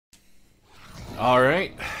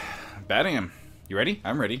Alright. Batting him. You ready?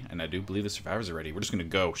 I'm ready, and I do believe the survivors are ready. We're just gonna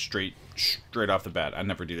go straight off the bat. I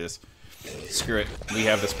never do this. Screw it. We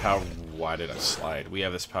have this power. Why did I slide? We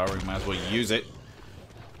have this power. We might as well use it.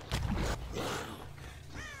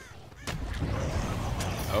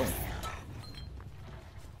 Oh.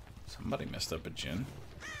 Somebody messed up a gin.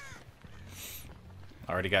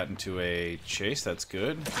 Already got into a chase. That's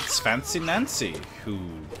good. It's Fancy Nancy, who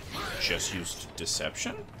just used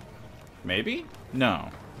deception? Maybe?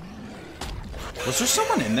 No. Was there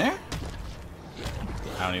someone in there?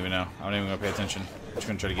 I don't even know. I'm not even gonna pay attention. I'm just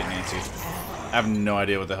gonna try to get Nancy. I have no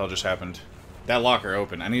idea what the hell just happened. That locker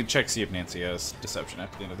opened. I need to check see if Nancy has deception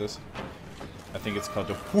after the end of this. I think it's called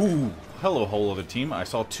the Whoo! Hello, whole other team. I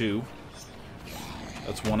saw two.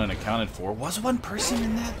 That's one unaccounted for. Was one person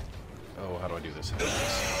in that? Oh, how do I do this?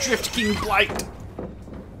 Drift King Blight!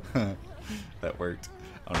 That worked.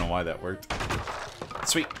 I don't know why that worked.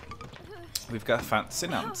 Sweet. We've got Fancy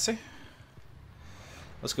Nancy.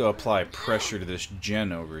 Let's go apply pressure to this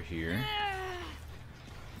gen over here.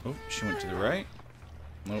 Oh, she went to the right.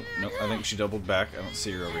 Nope, nope, I think she doubled back. I don't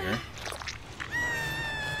see her over here.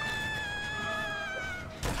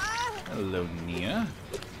 Hello, Nia.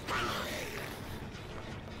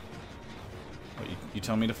 Oh, you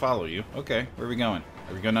tell me to follow you. Okay, where are we going?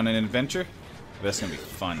 Are we going on an adventure? That's gonna be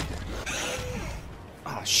fun.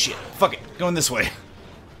 Oh, shit. Fuck it. Going this way.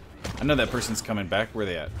 I know that person's coming back. Where are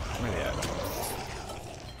they at? Where are they at?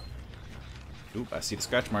 Oop, I see the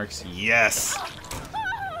scratch marks. Yes!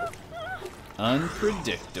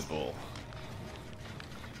 Unpredictable.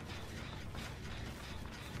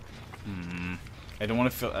 I don't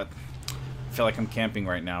want to feel like I'm camping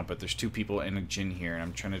right now, but there's two people in a gin here, and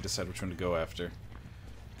I'm trying to decide which one to go after.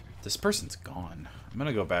 This person's gone. I'm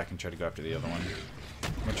gonna go back and try to go after the other one.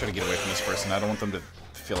 I'm gonna try to get away from this person. I don't want them to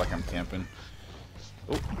feel like I'm camping.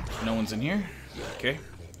 Oh, no one's in here. Okay,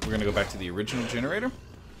 we're gonna go back to the original generator.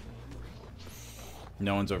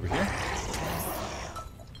 No one's over here.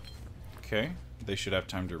 Okay, they should have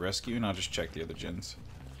time to rescue, and I'll just check the other gens.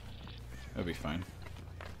 That'll be fine.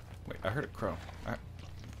 Wait, I heard a crow.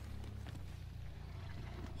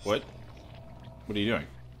 What? What are you doing?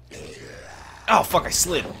 Oh, fuck, I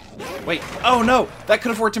slid. Wait, oh no! That could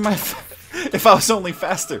have worked in my... if I was only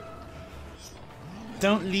faster.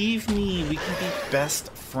 Don't leave me. We can be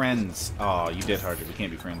best friends. Oh, you did harder. We can't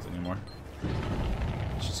be friends anymore.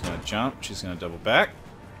 She's gonna jump. She's gonna double back.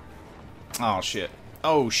 Oh shit.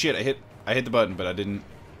 Oh shit. I hit the button, but I didn't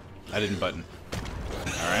button.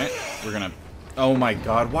 Alright. We're gonna... Oh my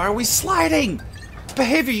god. Why are we sliding?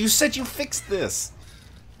 Behavior, you said you fixed this.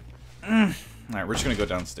 Alright, we're just gonna go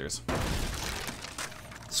downstairs.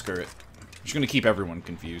 Screw it. I'm just gonna keep everyone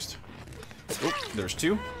confused. Oh, there's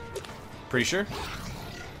two. Pretty sure?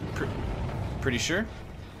 Pretty sure?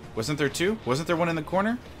 Wasn't there two? Wasn't there one in the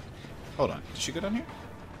corner? Hold on. Did she go down here?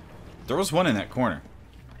 There was one in that corner.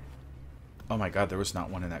 Oh my god, there was not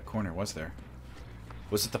one in that corner, was there?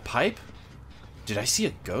 Was it the pipe? Did I see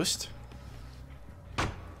a ghost?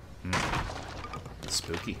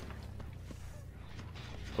 Spooky.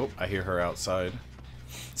 Oh, I hear her outside.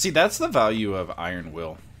 See, that's the value of Iron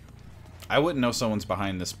Will. I wouldn't know someone's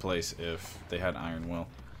behind this place if they had Iron Will.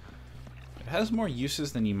 It has more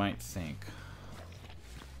uses than you might think.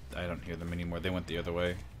 I don't hear them anymore. They went the other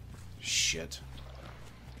way. Shit.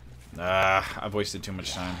 Ah, I've wasted too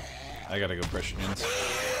much time. I gotta go pressure gens.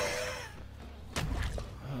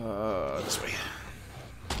 This way.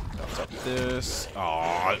 Bounce up this. Oh,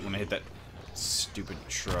 I didn't want to hit that stupid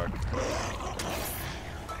truck.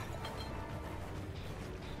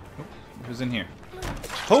 Oh, who's in here?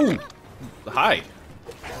 Oh! Hi!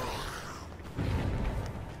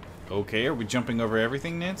 Okay, are we jumping over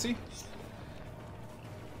everything, Nancy?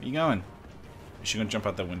 Where you going? Is she gonna jump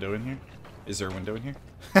out that window in here? Is there a window in here?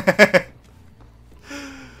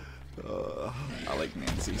 I like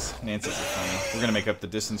Nancy's. Nancy's are funny. We're gonna make up the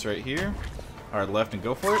distance right here. Hard left and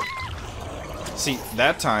go for it. See,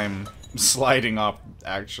 that time, sliding off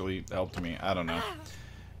actually helped me. I don't know.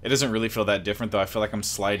 It doesn't really feel that different, though. I feel like I'm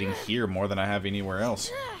sliding here more than I have anywhere else.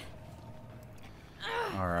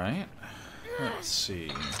 Alright. Let's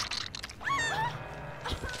see.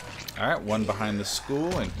 Alright, one behind the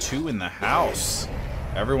school and two in the house.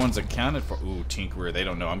 Everyone's accounted for. Ooh, Tinkerer, they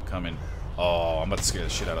don't know I'm coming. Oh, I'm about to scare the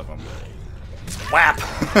shit out of them. Whap!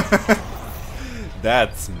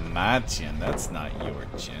 That's my chin. That's not your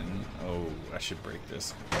chin. Oh, I should break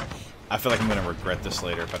this. I feel like I'm going to regret this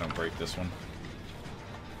later if I don't break this one.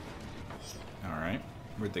 Alright.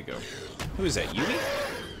 Where'd they go? Who is that, Yui?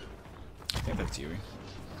 I think that's Yui.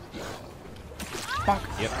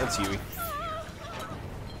 Bonk. Yep, that's Yui.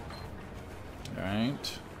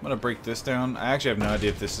 Alright. I'm gonna break this down. I actually have no idea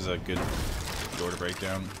if this is a good door to break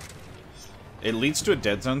down. It leads to a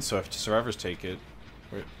dead zone, so if survivors take it...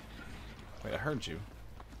 Wait, I heard you.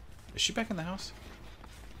 Is she back in the house?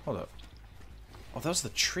 Hold up. Oh, that was the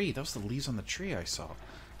tree. That was the leaves on the tree I saw.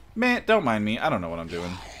 Man, don't mind me. I don't know what I'm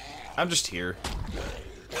doing. I'm just here.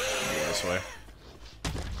 Go this way.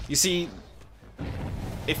 You see,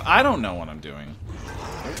 if I don't know what I'm doing...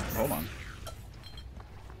 Oh, hold on.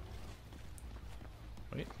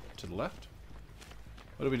 Wait, to the left?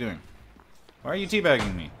 What are we doing? Why are you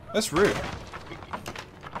teabagging me? That's rude.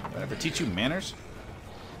 Did I ever teach you manners?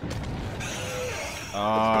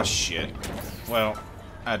 Aw, shit. Well,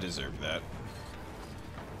 I deserve that.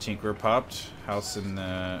 Tinkerer popped. House in the...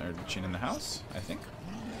 or chin in the house, I think.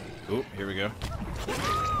 Oop, here we go.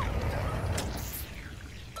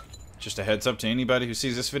 Just a heads up to anybody who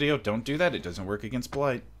sees this video, don't do that. It doesn't work against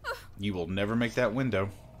Blight. You will never make that window.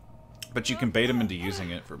 But you can bait him into using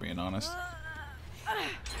it, for being honest.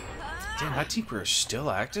 Damn, that Tinkerer is still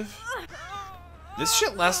active? This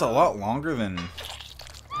shit lasts a lot longer than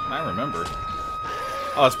I remember.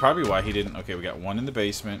 Oh, that's probably why he didn't... Okay, we got one in the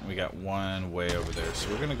basement. We got one way over there. So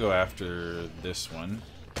we're going to go after this one.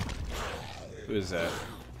 Who is that?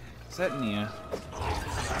 Is that Nia?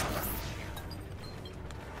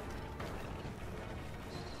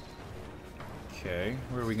 Okay,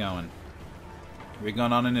 where are we going? Are we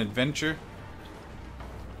going on an adventure?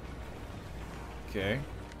 Okay.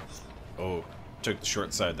 Oh, took the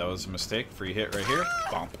short side. That was a mistake. Free hit right here.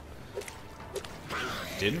 Bump.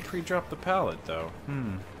 Didn't pre-drop the pallet, though.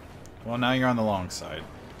 Well, now you're on the long side.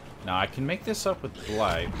 Now, I can make this up with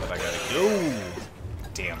Blight, but I gotta go.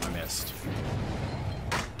 Damn, I missed.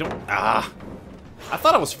 Don't... Ah! I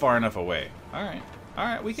thought I was far enough away. Alright.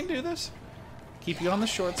 Alright, we can do this. Keep you on the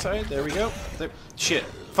short side. There we go. There. Shit.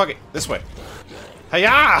 Fuck it. This way.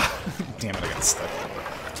 Hiya! Damn it, I got stuck.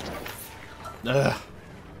 Ugh.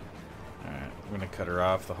 Alright, we're gonna cut her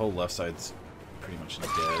off. The whole left side's pretty much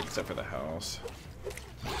dead, except for the house.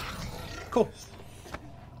 Cool.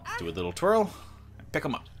 Do a little twirl, and pick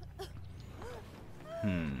them up.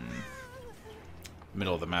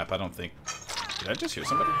 Middle of the map, I don't think... Did I just hear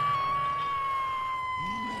somebody?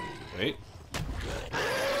 Wait.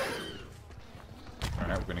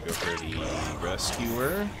 Alright, we're gonna go for the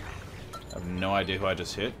rescuer. I have no idea who I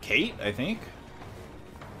just hit. Kate, I think?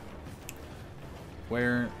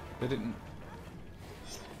 Where... They didn't...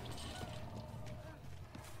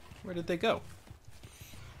 Where did they go?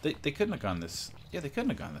 They couldn't have gone this... Yeah, they couldn't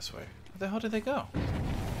have gone this way. Where the hell did they go?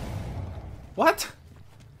 What?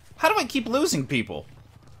 How do I keep losing people?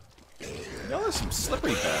 Y'all are some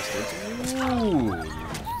slippery bastards. Ooh.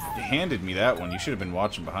 You handed me that one. You should have been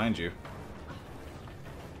watching behind you.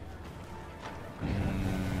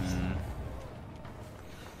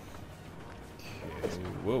 Okay.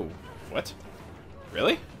 Whoa. What?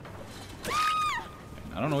 Really?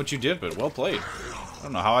 I don't know what you did, but well played. I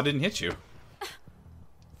don't know how I didn't hit you.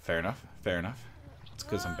 Fair enough. Fair enough. It's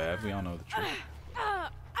because I'm bad. We all know the truth.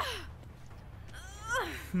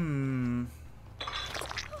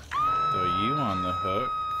 Throw you on the hook.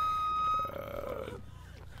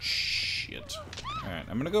 Shit. Alright,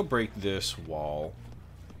 I'm gonna go break this wall.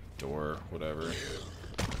 Door, whatever.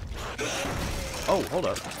 Oh, hold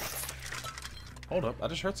up. Hold up. I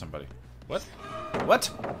just hurt somebody. What? What?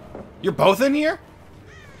 You're both in here?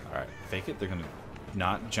 Alright, fake it. They're gonna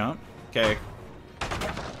not jump. Okay.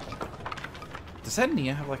 Does that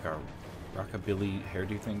Nia have like a rockabilly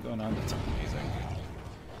hairdo thing going on? That's amazing.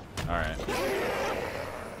 Alright.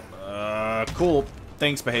 Cool.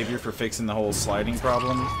 Thanks, Behavior, for fixing the whole sliding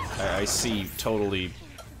problem. I see you totally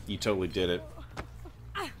did it.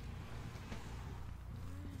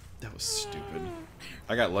 That was stupid.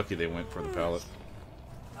 I got lucky they went for the pallet.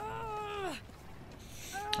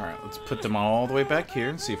 Alright, let's put them all the way back here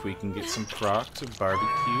and see if we can get some crocs of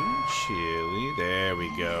barbecue chili. There we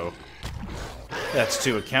go. That's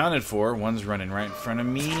two accounted for. One's running right in front of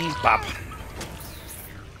me. Bop.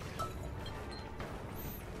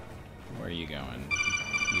 Where are you going?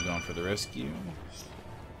 You going for the rescue?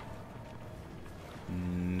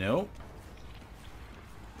 Nope.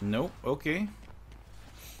 Nope. Okay.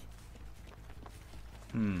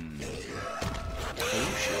 Oh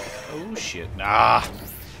shit. Oh shit. Ah!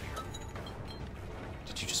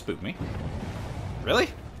 Did you just boot me? Really?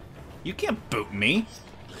 You can't boot me!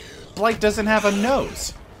 Blight doesn't have a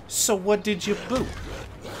nose! So what did you boot?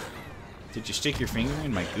 Did you stick your finger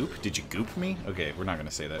in my goop? Did you goop me? Okay, we're not gonna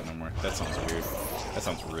say that no more. That sounds weird. That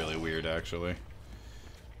sounds really weird, actually.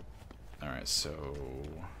 Alright, so...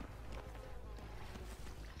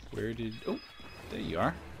 Where did... Oh, there you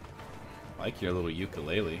are. I like your little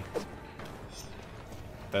ukulele.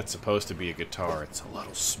 That's supposed to be a guitar. It's a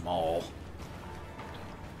little small.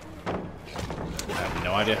 I have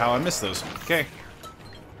no idea how I missed those. Okay.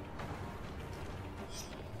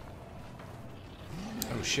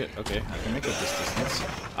 Oh shit, okay. I can make it this distance.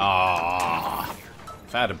 Ah.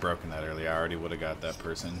 If I had broken that earlier, I already would have got that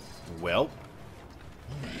person. Well.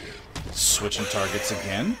 Switching targets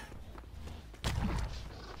again.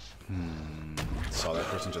 Saw that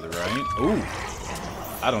person to the right. Ooh.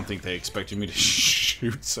 I don't think they expected me to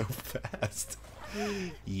shoot so fast.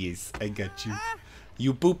 Yes, I got you.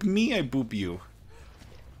 You boop me, I boop you.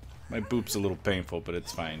 My boop's a little painful, but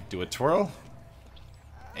it's fine. Do a twirl.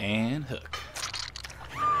 And hook.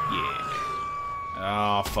 Yeah.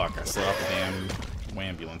 Oh, fuck. I slid off the damn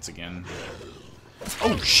ambulance again.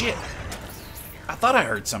 Oh, shit. I thought I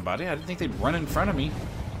heard somebody. I didn't think they'd run in front of me.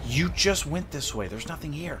 You just went this way. There's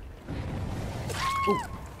nothing here. Ooh.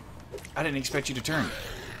 I didn't expect you to turn.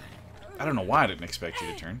 I don't know why I didn't expect you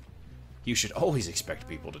to turn. You should always expect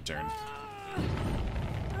people to turn.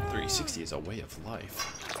 360 is a way of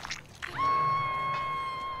life.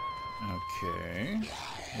 Okay.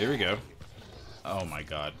 Here we go. Oh my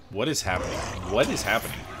god. What is happening? What is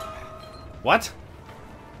happening? What?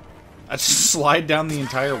 I just slide down the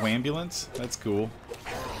entire ambulance? That's cool.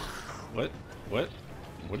 What? What?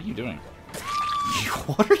 What are you doing?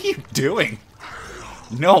 What are you doing?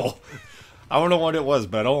 No! I don't know what it was,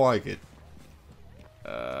 but I don't like it.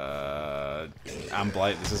 I'm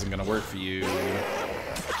Blight. This isn't gonna work for you.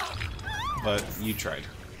 But you tried.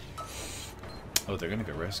 Oh, they're gonna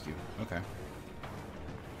go rescue. Okay.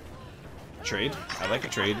 Trade. I like a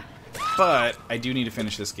trade. But I do need to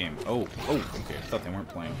finish this game. Oh, okay. I thought they weren't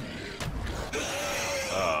playing.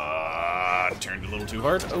 Turned a little too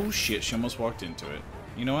hard. Oh shit, she almost walked into it.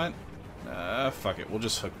 You know what? Fuck it. We'll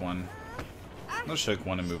just hook one. Let's hook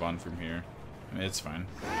one and move on from here. It's fine.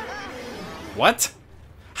 What?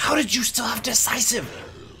 How did you still have decisive?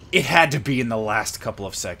 It had to be in the last couple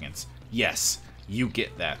of seconds. Yes, you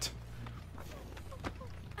get that.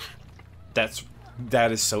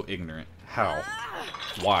 That is so ignorant. How?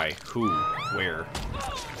 Why? Who? Where?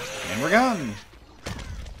 And we're gone!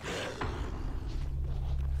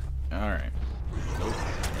 Alright.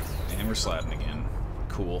 And we're sliding again.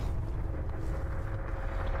 Cool.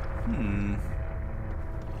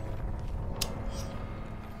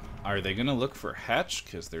 Are they gonna look for Hatch?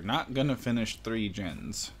 Because they're not gonna finish 3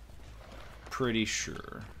 gens. Pretty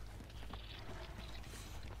sure.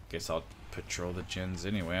 Guess I'll patrol the gens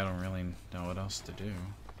anyway. I don't really know what else to do.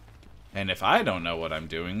 And if I don't know what I'm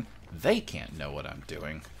doing, they can't know what I'm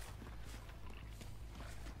doing.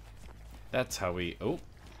 That's how we... Oh.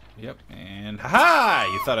 Yep. And... Ha-ha!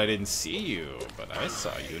 You thought I didn't see you, but I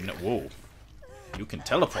saw you. No, whoa. You can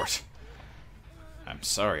teleport. I'm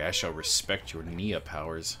sorry. I shall respect your Nia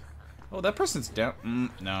powers. Oh, that person's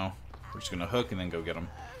down. No. We're just gonna hook and then go get them.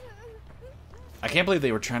 I can't believe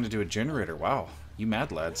they were trying to do a generator. Wow. You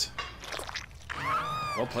mad lads.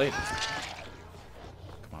 Well played.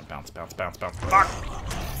 Come on, bounce, bounce, bounce, bounce. Fuck!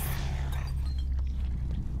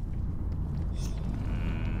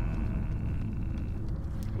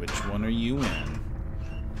 Which one are you in?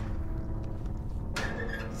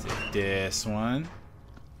 Is it this one?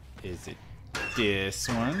 Is it this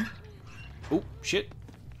one? Oh, shit.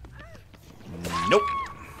 Nope.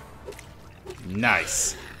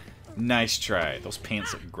 Nice. Nice try. Those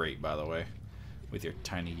pants look great, by the way. With your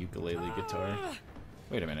tiny ukulele guitar.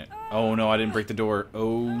 Wait a minute. Oh, no, I didn't break the door.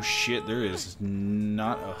 Oh, shit. There is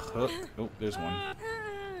not a hook. Oh, there's one.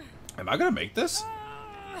 Am I going to make this?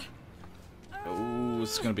 Oh,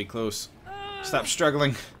 it's going to be close. Stop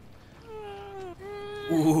struggling.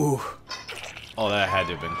 Ooh. Oh, that had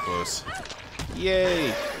to have been close.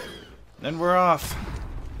 Yay. Then we're off.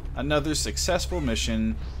 Another successful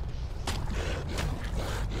mission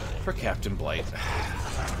for Captain Blight.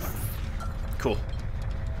 Cool.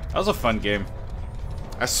 That was a fun game.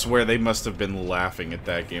 I swear they must have been laughing at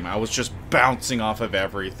that game. I was just bouncing off of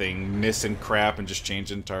everything, missing crap and just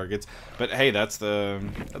changing targets. But hey, that's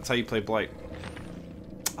how you play Blight.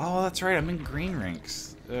 Oh, that's right. I'm in green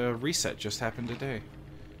ranks. Reset just happened today.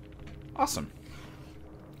 Awesome.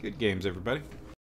 Good games, everybody.